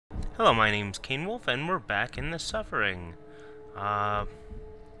Hello, my name's Cane Wolf, and we're back in the Suffering. And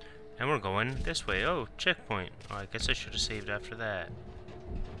we're going this way. Oh, checkpoint. Oh, I guess I should have saved after that.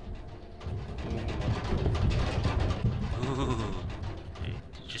 Ooh.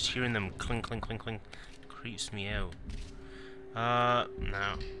 Just hearing them clink, clink, clink, clink creeps me out. Now,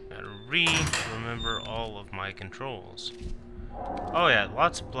 gotta remember all of my controls. Oh yeah,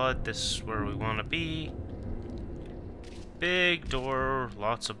 lots of blood. This is where we want to be. Big door,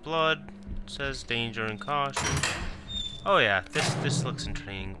 lots of blood. Says danger and caution. Oh yeah, this looks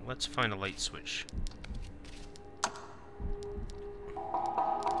intriguing. Let's find a light switch.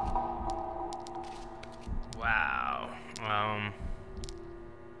 Wow.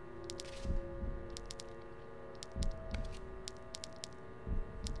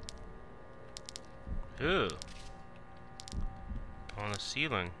 Ooh. On the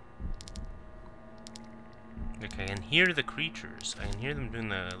ceiling. Like I can hear the creatures. I can hear them doing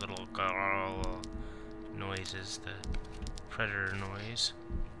the little noises, the predator noise.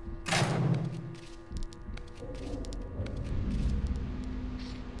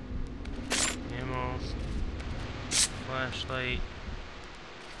 Ammo. Flashlight.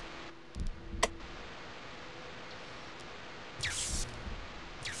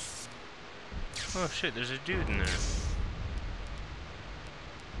 Oh shit, there's a dude in there.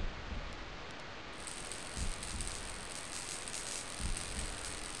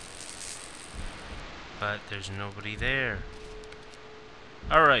 But there's nobody there.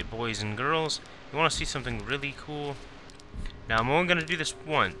 Alright, boys and girls, you want to see something really cool? Now, I'm only going to do this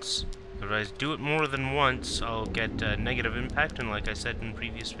once. If I do it more than once, I'll get negative impact, and like I said in the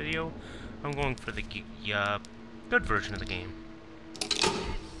previous video, I'm going for the good version of the game.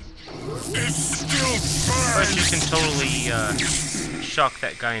 It's still fine. But you can totally shock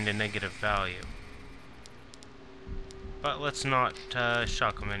that guy into negative value. But let's not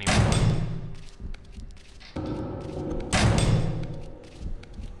shock him anymore.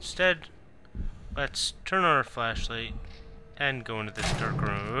 Instead, let's turn on our flashlight and go into this dark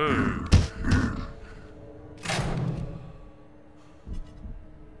room.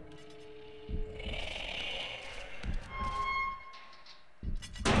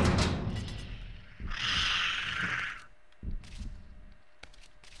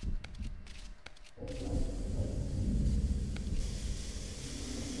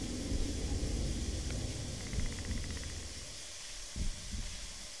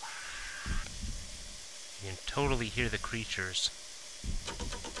 You can totally hear the creatures.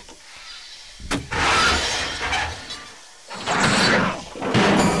 And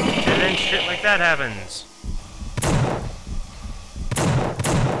then shit like that happens.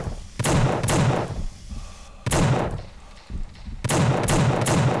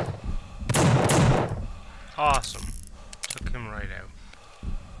 Awesome. Took him right out.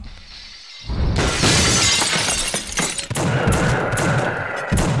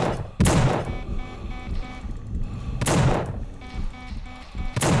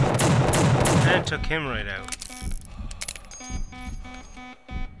 And took him right out.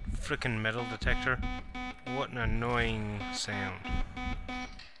 Frickin' metal detector. What an annoying sound.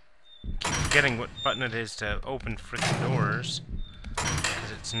 Keep forgetting what button it is to open frickin' doors,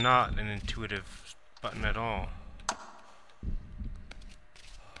 because it's not an intuitive button at all.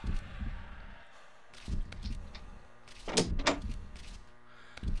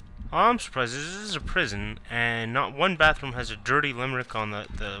 I'm surprised. This is a prison, and not one bathroom has a dirty limerick on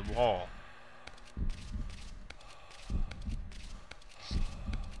the wall.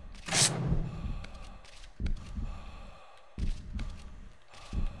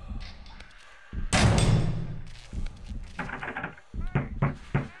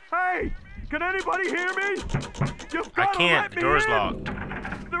 Hey! Can anybody hear me? You've got I can't. let The me door's in. locked.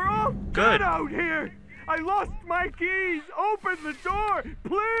 They're all Good. dead out here. I lost my keys. Open the door,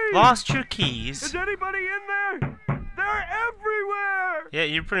 please. Lost your keys? Is anybody in there? They're everywhere. Yeah,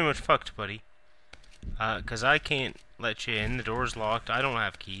 you're pretty much fucked, buddy. 'Cause I can't let you in. The door's locked. I don't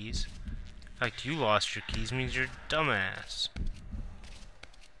have keys. In fact, you lost your keys means you're a dumbass.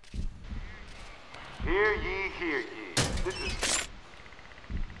 Hear ye, hear ye. This is...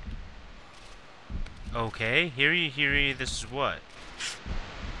 Okay, hear you, this is what?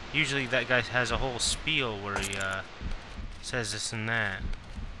 Usually that guy has a whole spiel where he, says this and that.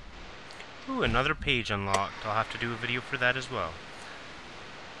 Ooh, another page unlocked. I'll have to do a video for that as well.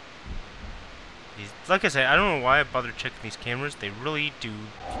 Like I said, I don't know why I bother checking these cameras. They really do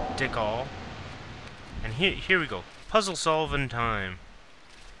dick all. And here we go. Puzzle solving time.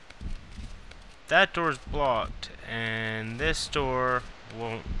 That door's blocked, and this door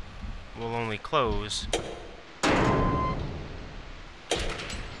will only close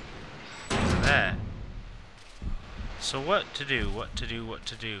So what to do, what to do, what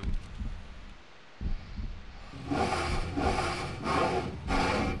to do?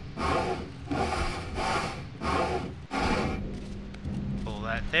 Pull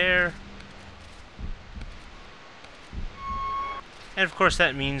that there. And of course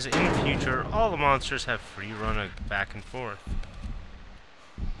that means in the future all the monsters have free run back and forth.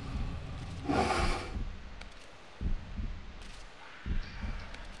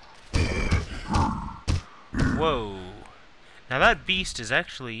 Whoa. Now that beast is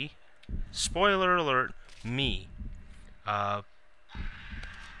actually, spoiler alert, me. But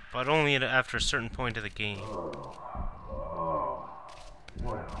only after a certain point of the game.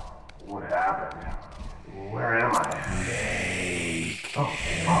 What happened? Where am I? Make Oh,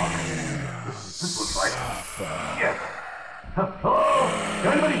 fuck. This looks like... Yes. Hello?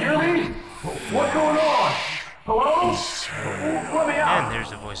 Can anybody hear me? What's going on? Hello? Let me out. And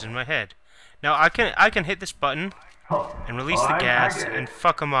there's a voice in my head. Now I can hit this button and release the gas and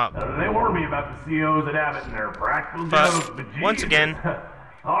fuck them up. They warned me about the COs at Abbott and their practical But jokes, once again,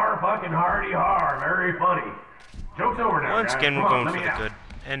 har fucking hardy har, very funny. Joke's over now, once guys. again Come we're on, going let for me the out. good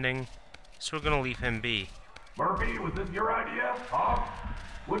ending. So we're gonna leave him be. Murphy, was this your idea? Huh?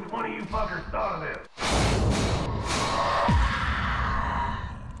 Which one of you fuckers thought of this?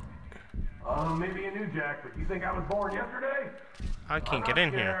 Maybe a new Jack, but you think I was born yesterday? I can't get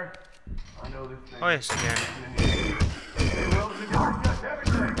in here. I know this thing. Oh yes, I can. Hey, well, the door shuts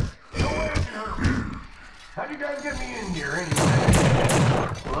everything. No way it can hurt me. How'd you guys get me in here anyway?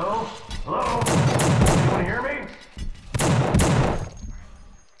 Hello? Hello? You wanna hear me?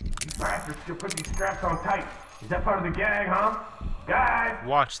 You bastards should put these straps on tight. Is that part of the gag, huh? Guys!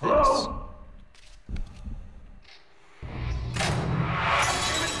 Watch this. Hello?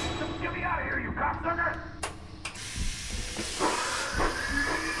 Get me out of here, you cocksucker!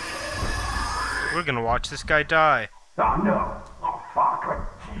 We're gonna watch this guy die. Oh no! Oh fuck! Like,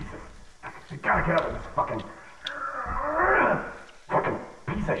 Jesus! You gotta get out of this fucking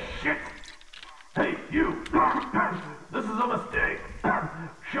piece of shit! Hey, you! This is a mistake!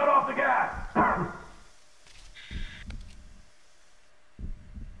 Shut off the gas!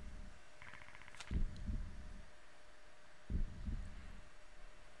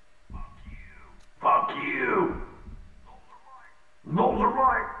 Fuck you! Those are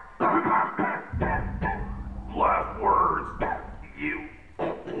my last words. You.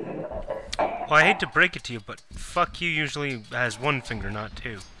 Well, I hate to break it to you, but fuck you usually has one finger, not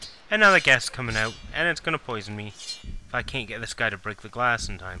two. And now the gas is coming out, and it's gonna poison me if I can't get this guy to break the glass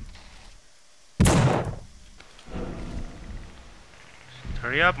in time.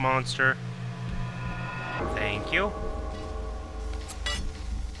 Hurry up, monster. Thank you.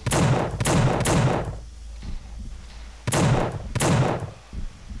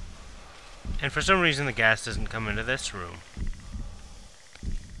 And for some reason the gas doesn't come into this room.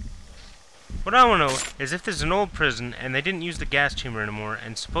 What I want to know is if there's an old prison and they didn't use the gas chamber anymore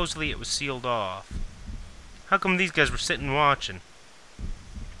and supposedly it was sealed off. How come these guys were sitting watching?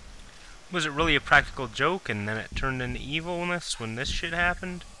 Was it really a practical joke and then it turned into evilness when this shit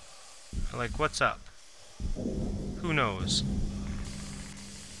happened? Like, what's up? Who knows?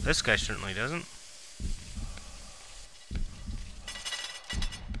 This guy certainly doesn't.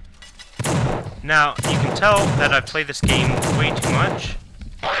 Now, you can tell that I've played this game way too much.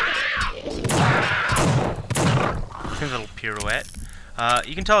 Little pirouette.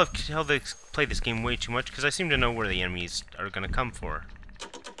 You can tell I've played this game way too much because I seem to know where the enemies are going to come for.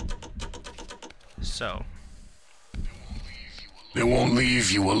 So. They won't leave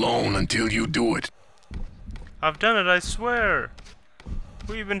you alone until you do it. I've done it, I swear.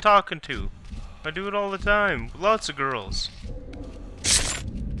 Who you been talking to? I do it all the time. Lots of girls.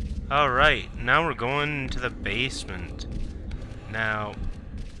 Alright, now we're going to the basement. Now,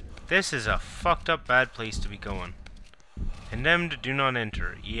 this is a fucked up bad place to be going. Condemned, do not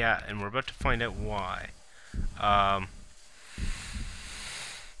enter. Yeah, and we're about to find out why.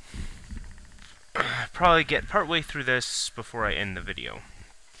 Probably get partway through this before I end the video.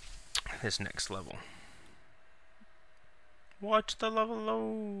 This next level. Watch the level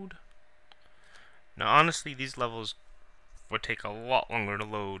load. Now, honestly, these levels would take a lot longer to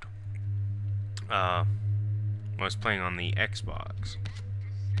load. When I was playing on the Xbox.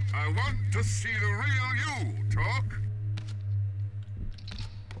 I want to see the real you, talk.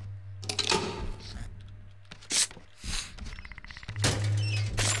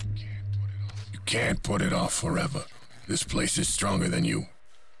 You can't put it off forever. This place is stronger than you.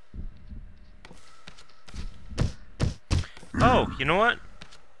 Oh, you know what?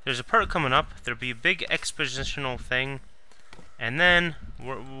 There's a part coming up. There'll be a big expositional thing. And then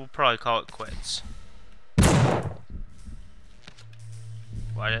we'll probably call it quits.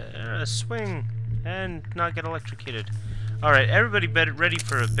 swing and not get electrocuted. Alright, everybody ready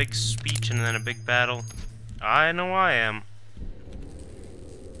for a big speech and then a big battle? I know I am.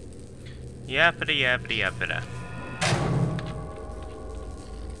 Yappity yappity yappida.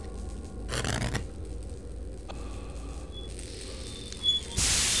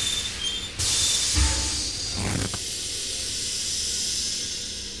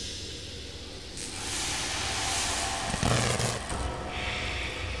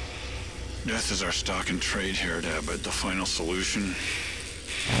 Death is our stock and trade here at Abbott, the final solution.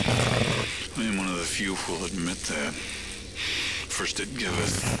 I am one of the few who will admit that. First it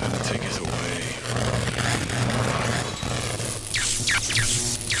giveth, then it taketh away.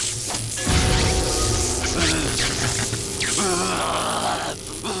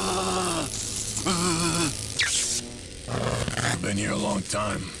 I've been here a long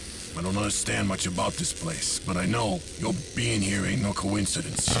time. I don't understand much about this place, but I know your being here ain't no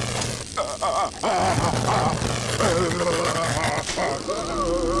coincidence.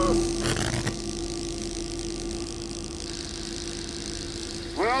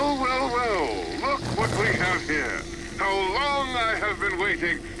 Well, look what we have here. How long I have been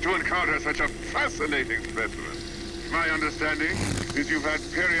waiting to encounter such a fascinating specimen. My understanding is you've had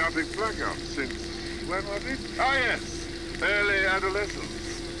periodic blackouts since, when was it? Ah, yes, early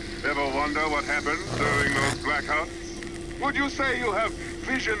adolescence. Ever wonder what happens during those blackouts? Would you say you have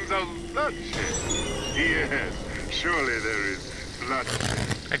visions of bloodshed? Yes, surely there is bloodshed.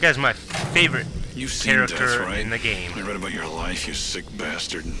 That guy's my favorite You've seen character death, right? in the game. I read about your life, you sick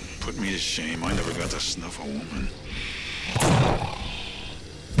bastard. Put me to shame. I never got to snuff a woman.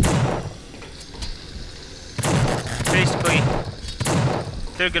 Basically,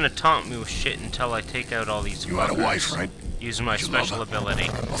 they're gonna taunt me with shit until I take out all these You had a fuckers wife, right? using my You love special her? ability.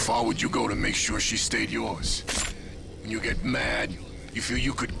 How far would you go to make sure she stayed yours? When you get mad, you feel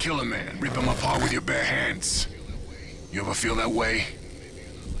you could kill a man, rip him apart with your bare hands. You ever feel that way?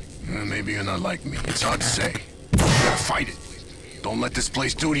 Maybe you're not like me. It's hard to say. You gotta fight it. Don't let this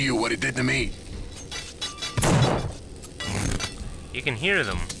place do to you what it did to me. You can hear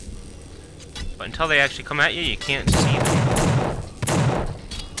them, but until they actually come at you, you can't see them.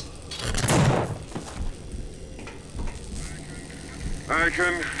 I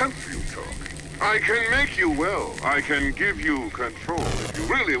can help you talk. I can make you well. I can give you control if you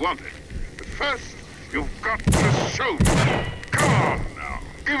really want it. But first, you've got to show me. Come on now.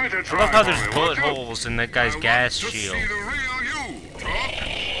 Give it a I try. love how for there's me, bullet won't you? holes in that guy's I gas want to shield. see the real you,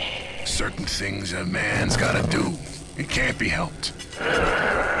 talk. Certain things a man's gotta do. It can't be helped. You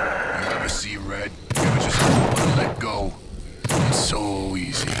ever see red? You ever just wanna let go? It's so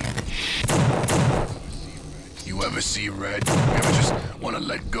easy. You ever see red? You ever just wanna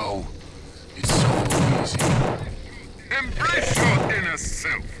let go? It's so easy. Embrace your inner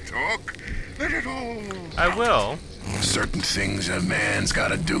self, talk. Let it all. I will. Certain things a man's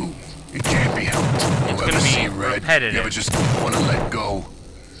gotta do. It can't be helped. You gonna ever be see red? repetitive. You ever just wanna let go?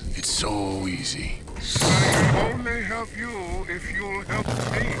 It's so easy. I can only help you if you'll help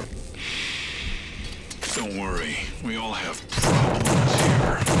me. Don't worry, we all have problems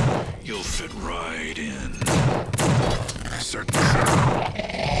here. You'll fit right in. Certain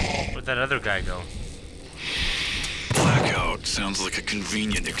things. Where'd that other guy go? Blackout sounds like a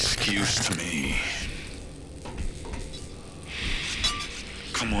convenient excuse to me.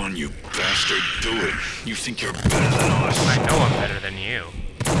 Come on, you bastard, do it. You think you're better than us. I know I'm better than you.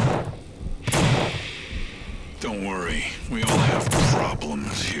 Don't worry, we all have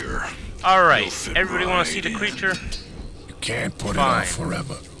problems here. Alright, You'll fit everybody want to see right the in. creature? You can't put it Fine. off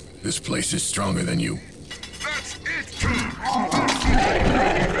forever. This place is stronger than you. That's it, talk. That's what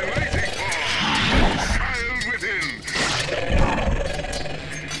I've been waiting for. Child within.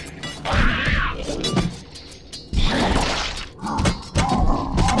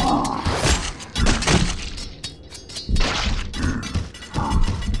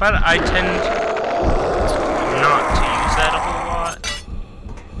 But I tend not to use that a whole lot.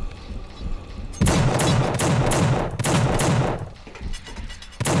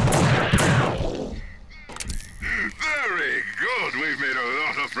 Very good. We've made a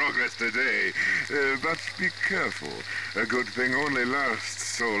lot of progress today. But be careful. A good thing only lasts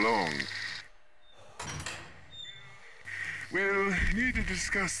so long. We'll need to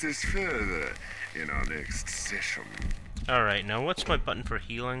discuss this further in our next session. Alright, now what's my button for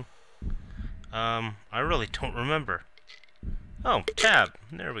healing? I really don't remember. Oh, tab.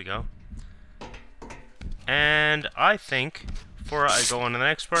 There we go. And I think, before I go on to the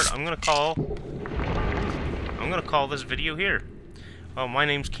next part, I'm gonna call this video here. Well, my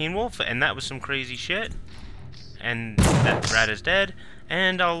name's Keen Wolf, and that was some crazy shit. and that rat is dead,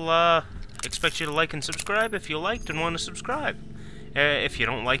 and I'll expect you to like and subscribe if you liked and want to subscribe. If you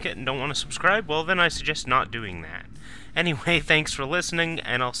don't like it and don't want to subscribe, well then I suggest not doing that. Anyway, thanks for listening,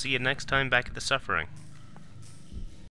 and I'll see you next time back at the Suffering.